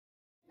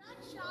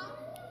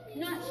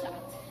not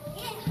shocked.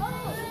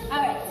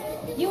 Alright,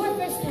 you were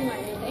first in line,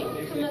 I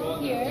think. Come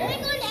up here. Can I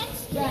go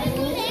next?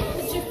 Ryan,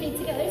 put your feet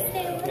together.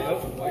 Stay a little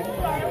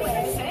far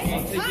away,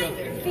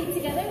 okay? Feet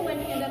together, one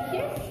hand up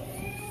here.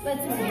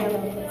 Let's see a little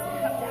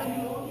closer. Come down.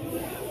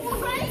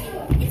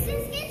 Is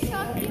this get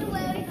shocked you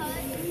where we go?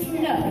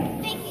 No.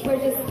 We're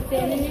just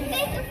standing here.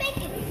 Fake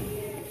it.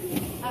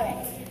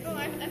 Alright.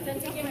 Don't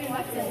take your hand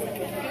off. Oh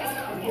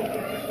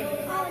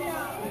no.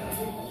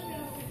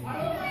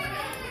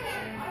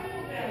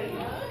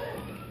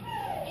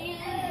 And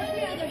put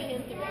your other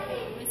hand through.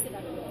 Twist it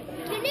up a little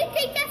bit. Can you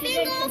take that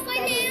finger off my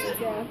nail?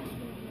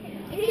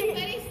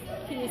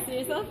 Can you see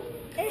yourself?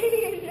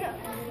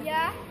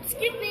 Yeah.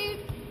 Skip me.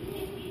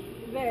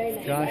 Very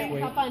nice. Josh, Right,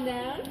 wait. hop on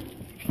down.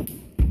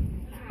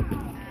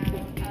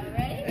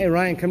 Alright. Hey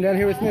Ryan, come down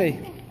here with me.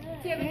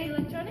 Do you have any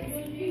electronics?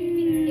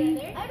 Feet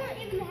together. I don't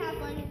even have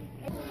one.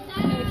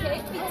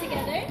 Okay, feet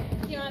together.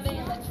 You don't have any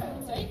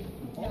electronics, right?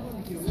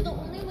 So the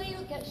only way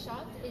you'll get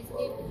shocked is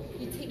if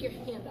you take your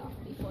hand off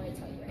before I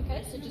tell you,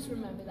 okay? So just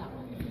remember that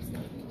one if you're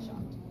still being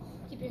shocked.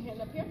 Keep your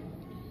hand up here.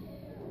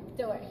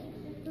 Don't worry.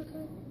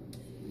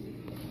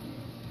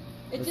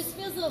 It just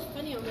feels a little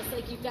funny, almost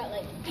like you've got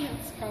like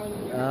ants crawling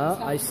in your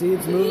top. I see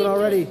it's moving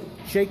already.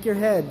 Shake your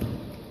head.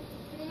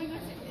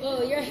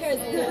 Oh, your hair's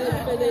good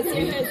for this.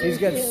 Your hair's He's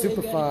got really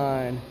super good.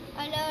 fine.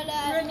 I know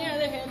that. Run your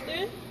other hand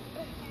through.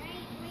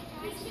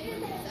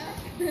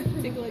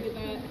 Take a look at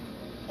that.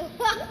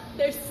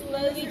 They're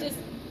slowly just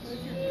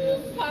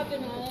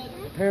popping up.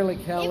 Apparently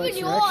cowlicks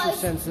Even are extra yours.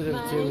 sensitive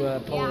to Yeah, I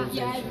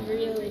polarization. have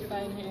really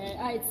fine hair.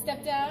 Alright,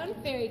 step down.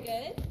 Very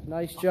good.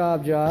 Nice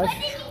job, Josh. But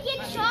did you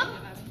get shocked?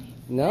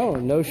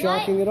 No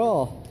shocking at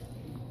all.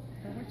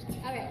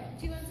 Alright,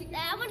 do you want to take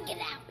I want to get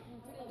out.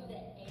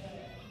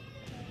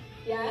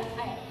 Yeah?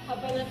 Alright,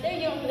 hop on up there.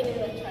 You don't have any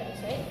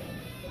electronics, right?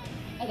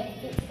 Okay,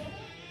 feet together.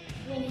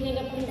 One hand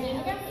up on the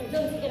ground.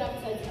 Don't take it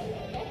outside the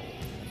head, okay?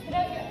 Put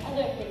out your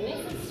other hand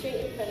nice and straight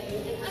in front of you,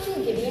 and I'm going to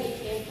give you a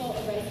handful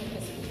of Rice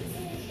Krispies.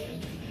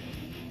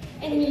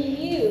 And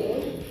you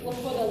will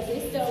hold on to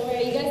these. Don't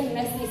worry, you guys,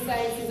 messy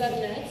science is up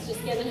next.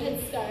 Just get a head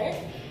start.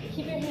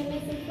 Keep your hand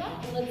nice and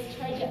flat, and let's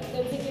charge up.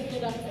 Don't take your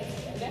hand off the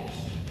head, okay?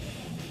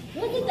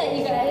 Look at that,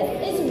 you guys.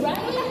 Is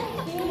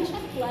Ryan doing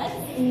flex?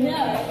 No.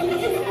 He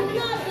is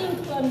not being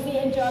clumsy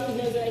and dropping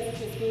those Rice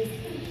Krispies.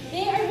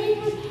 They are being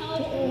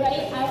repelled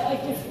right out of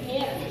his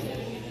hand.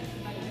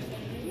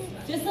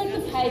 Just like the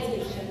pie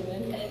taste should have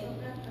been.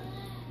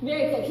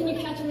 Very cool. Can you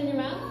catch them in your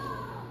mouth?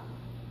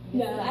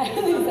 No, I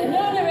don't think so.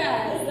 No one ever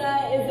has.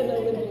 That is an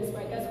Olympic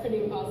sport. That's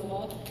pretty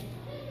impossible.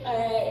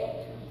 Alright.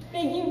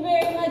 Thank you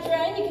very much,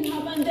 Ryan. You can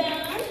hop on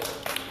down.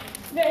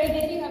 Very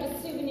good. You have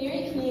a souvenir.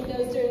 You can eat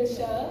those during the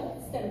show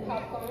instead of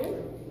popcorn.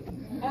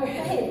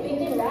 Alright.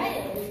 Thank you,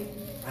 Ryan.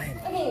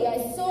 Okay, you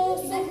guys. So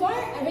far,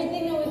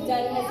 everything that we've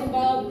done has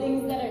involved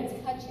things that are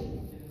touchy.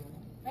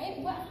 Right?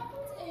 What